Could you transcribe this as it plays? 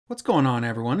What's going on,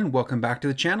 everyone, and welcome back to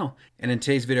the channel. And in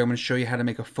today's video, I'm going to show you how to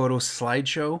make a photo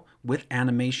slideshow with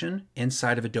animation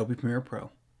inside of Adobe Premiere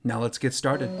Pro. Now let's get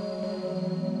started.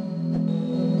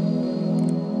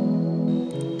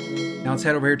 Now let's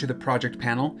head over here to the project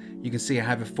panel. You can see I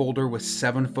have a folder with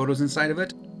 7 photos inside of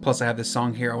it. Plus I have this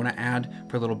song here I want to add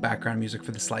for a little background music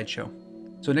for the slideshow.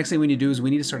 So next thing we need to do is we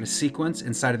need to start a sequence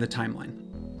inside of the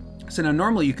timeline. So now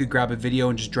normally you could grab a video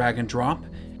and just drag and drop,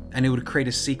 and it would create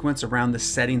a sequence around the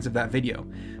settings of that video.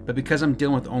 But because I'm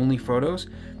dealing with only photos,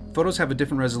 photos have a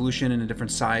different resolution and a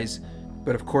different size.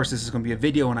 But of course this is going to be a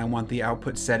video and I want the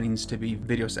output settings to be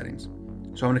video settings.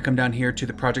 So I'm going to come down here to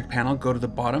the project panel, go to the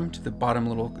bottom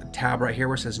little tab right here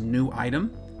where it says new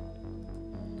item.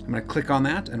 I'm going to click on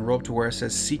that and roll up to where it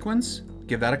says sequence,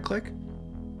 give that a click.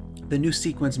 The new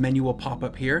sequence menu will pop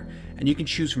up here and you can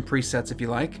choose from presets if you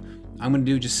like. I'm going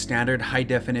to do just standard high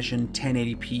definition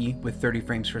 1080p with 30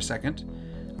 frames per second.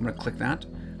 I'm going to click that.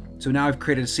 So now I've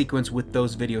created a sequence with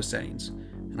those video settings.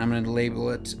 And I'm going to label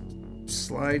it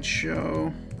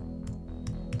slideshow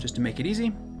just to make it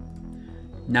easy.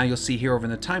 Now you'll see here over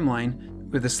in the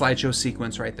timeline with the slideshow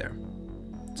sequence right there.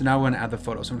 So now I want to add the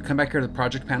photos. So I'm going to come back here to the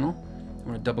project panel. I'm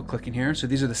going to double click in here. So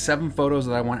these are the 7 photos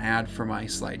that I want to add for my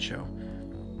slideshow.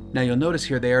 Now you'll notice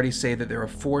here they already say that there are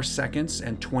 4 seconds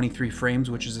and 23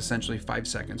 frames, which is essentially 5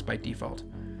 seconds by default.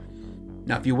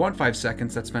 Now if you want 5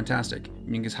 seconds, that's fantastic.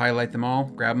 You can just highlight them all,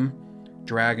 grab them,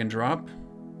 drag and drop,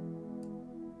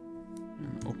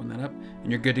 and open that up, and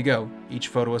you're good to go. Each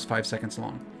photo is 5 seconds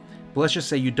long. But let's just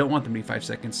say you don't want them to be 5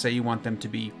 seconds, say you want them to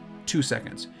be 2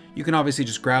 seconds. You can obviously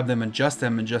just grab them, adjust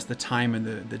the time and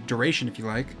the duration if you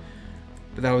like,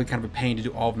 but that would be kind of a pain to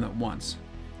do all of them at once.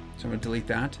 So I'm going to delete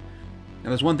that. Now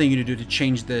there's one thing you need to do to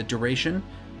change the duration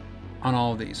on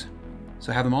all of these.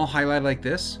 So have them all highlighted like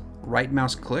this, right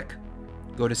mouse click,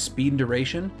 go to speed and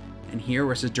duration, and here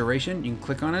where it says duration, you can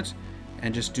click on it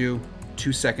and just do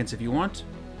 2 seconds if you want,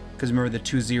 because remember the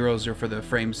 2 zeros are for the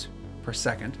frames per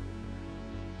second.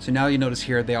 So now you notice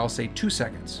here they all say 2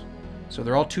 seconds. So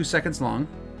they're all 2 seconds long.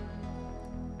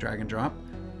 Drag and drop.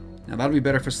 Now that'll be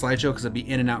better for slideshow because it'll be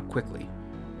in and out quickly.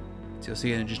 So you'll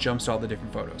see it just jumps to all the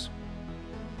different photos.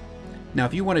 Now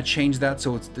if you want to change that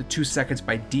so it's the 2 seconds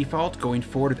by default going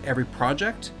forward with every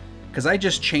project, because I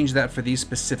just changed that for these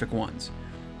specific ones.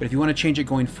 But if you want to change it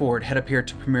going forward, head up here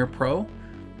to Premiere Pro,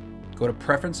 go to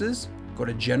Preferences, go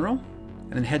to General,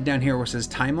 and then head down here where it says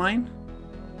Timeline.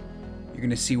 You're going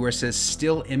to see where it says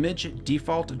Still Image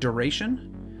Default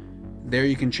Duration. There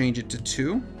you can change it to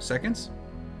 2 seconds.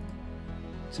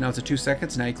 So now it's a 2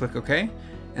 seconds, now you click OK.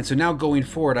 And so now going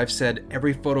forward, I've said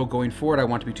every photo going forward, I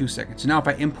want to be 2 seconds. So now if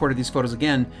I imported these photos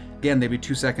again, they'd be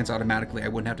 2 seconds automatically. I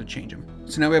wouldn't have to change them.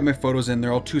 So now we have my photos in.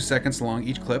 They're all 2 seconds long,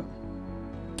 each clip.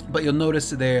 But you'll notice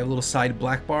that they have little side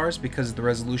black bars because the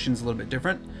resolution is a little bit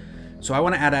different. So I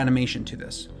want to add animation to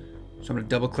this. So I'm going to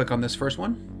double click on this first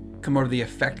one, come over to the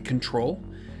Effect Control,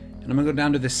 and I'm going to go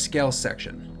down to the Scale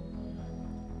section.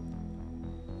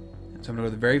 So I'm going to go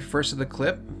to the very first of the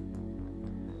clip,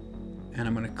 and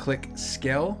I'm going to click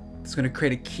Scale. It's going to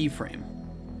create a keyframe.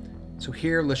 So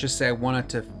here, let's just say I want it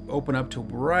to open up to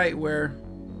right where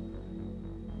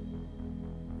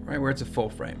it's a full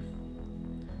frame.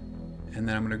 And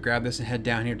then I'm going to grab this and head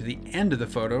down here to the end of the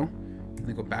photo, and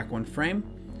then go back 1 frame.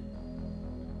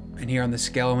 And here on the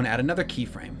scale, I'm going to add another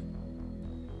keyframe.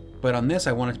 But on this,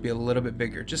 I want it to be a little bit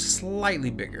bigger, just slightly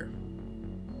bigger.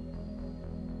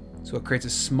 So it creates a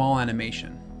small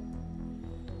animation.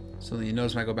 So then you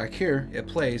notice when I go back here, it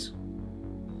plays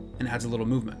and adds a little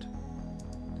movement.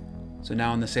 So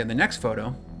now on the next photo,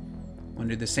 I'm going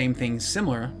to do the same thing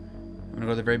similar. I'm going to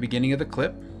go to the very beginning of the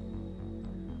clip,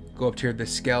 go up to here to the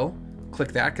scale,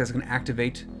 click that because it's going to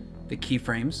activate the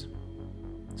keyframes.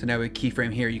 So now we have a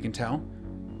keyframe here, you can tell.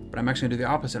 But I'm actually going to do the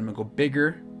opposite. I'm going to go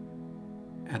bigger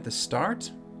at the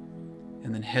start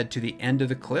and then head to the end of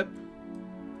the clip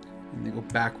and then go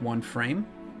back 1 frame,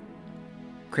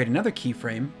 create another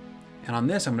keyframe. And on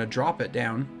this, I'm going to drop it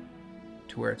down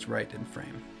to where it's right in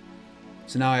frame.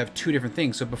 So now I have 2 different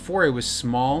things. So before it was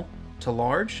small to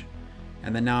large,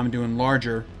 and then now I'm doing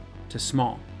larger to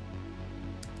small.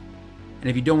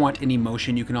 And if you don't want any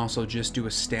motion, you can also just do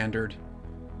a standard,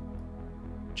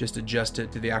 just adjust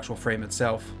it to the actual frame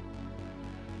itself,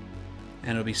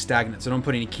 and it'll be stagnant. So don't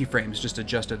put any keyframes, just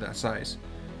adjust it that size.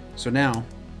 So now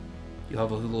you'll have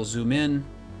a little zoom in,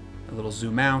 a little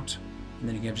zoom out, and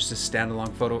then you can have just a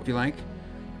standalone photo if you like.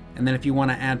 And then if you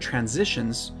want to add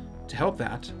transitions to help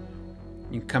that,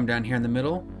 you can come down here in the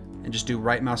middle and just do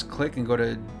right mouse click and go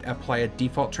to apply a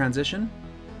default transition.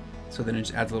 So then it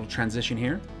just adds a little transition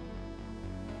here.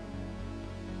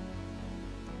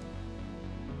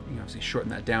 You obviously shorten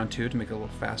that down too to make it a little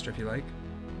faster if you like.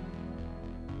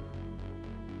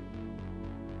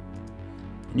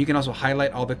 And you can also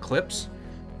highlight all the clips,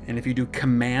 and if you do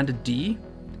Command D,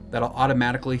 that'll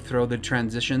automatically throw the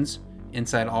transitions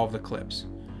inside all of the clips.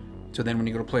 So then when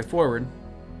you go to play forward,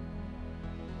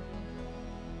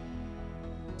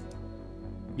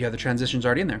 you have the transitions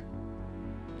already in there.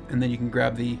 And then you can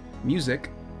grab the music,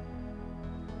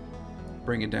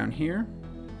 bring it down here.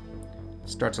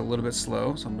 Starts a little bit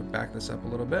slow, so I'm going to back this up a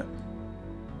little bit.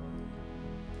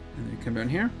 And then you come down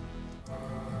here.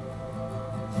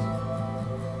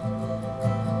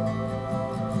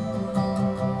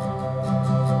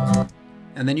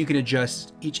 And then you can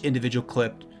adjust each individual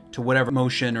clip to whatever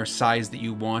motion or size that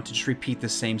you want to just repeat the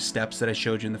same steps that I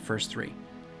showed you in the first three.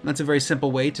 And that's a very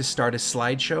simple way to start a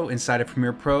slideshow inside of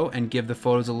Premiere Pro and give the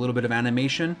photos a little bit of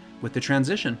animation with the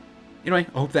transition. Anyway,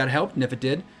 I hope that helped, and if it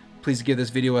did, please give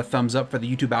this video a thumbs up for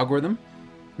the YouTube algorithm.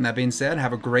 And that being said,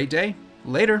 have a great day.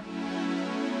 Later.